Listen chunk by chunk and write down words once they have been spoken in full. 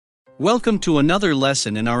Welcome to another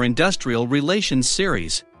lesson in our Industrial Relations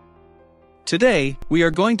series. Today, we are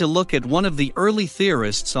going to look at one of the early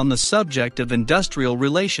theorists on the subject of industrial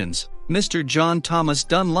relations, Mr. John Thomas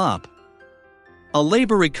Dunlop, a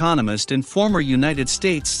labor economist and former United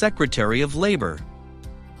States Secretary of Labor.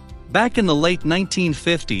 Back in the late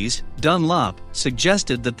 1950s, Dunlop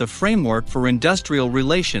suggested that the framework for industrial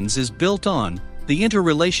relations is built on the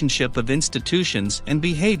interrelationship of institutions and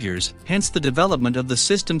behaviors, hence the development of the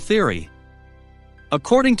system theory.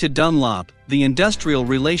 According to Dunlop, the industrial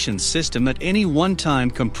relations system at any one time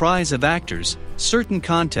comprise of actors, certain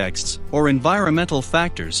contexts, or environmental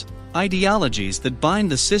factors, ideologies that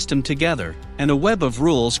bind the system together, and a web of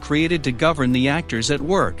rules created to govern the actors at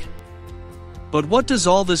work. But what does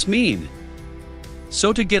all this mean?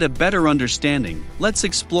 So to get a better understanding, let's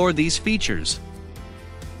explore these features.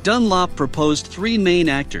 Dunlop proposed three main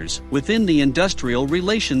actors within the industrial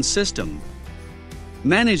relations system: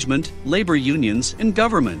 management, labor unions, and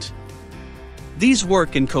government. These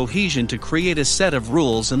work in cohesion to create a set of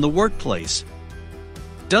rules in the workplace.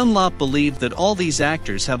 Dunlop believed that all these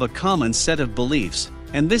actors have a common set of beliefs,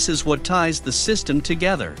 and this is what ties the system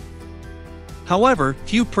together. However,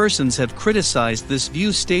 few persons have criticized this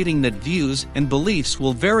view, stating that views and beliefs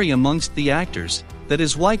will vary amongst the actors. That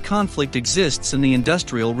is why conflict exists in the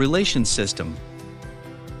industrial relations system.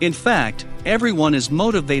 In fact, everyone is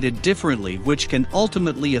motivated differently, which can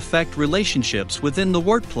ultimately affect relationships within the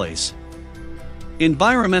workplace.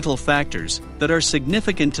 Environmental factors that are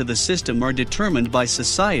significant to the system are determined by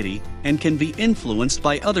society and can be influenced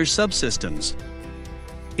by other subsystems.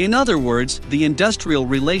 In other words, the industrial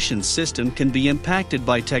relations system can be impacted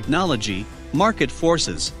by technology, market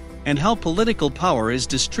forces, and how political power is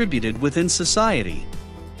distributed within society.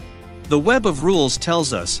 The web of rules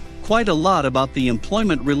tells us quite a lot about the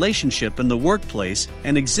employment relationship in the workplace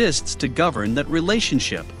and exists to govern that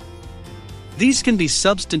relationship. These can be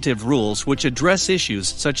substantive rules which address issues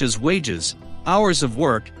such as wages, hours of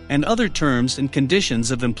work, and other terms and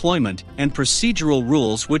conditions of employment, and procedural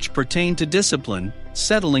rules which pertain to discipline,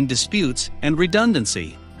 settling disputes, and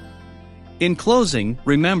redundancy. In closing,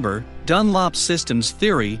 remember, Dunlop's systems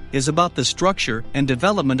theory is about the structure and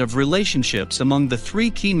development of relationships among the three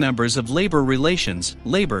key members of labor relations: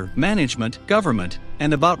 labor, management, government,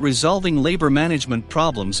 and about resolving labor management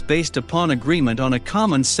problems based upon agreement on a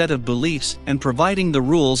common set of beliefs and providing the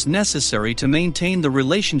rules necessary to maintain the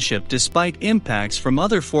relationship despite impacts from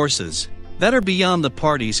other forces that are beyond the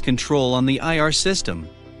parties' control on the IR system.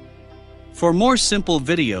 For more simple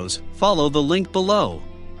videos, follow the link below.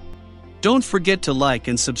 Don't forget to like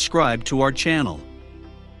and subscribe to our channel.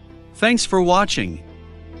 Thanks for watching.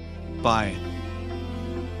 Bye.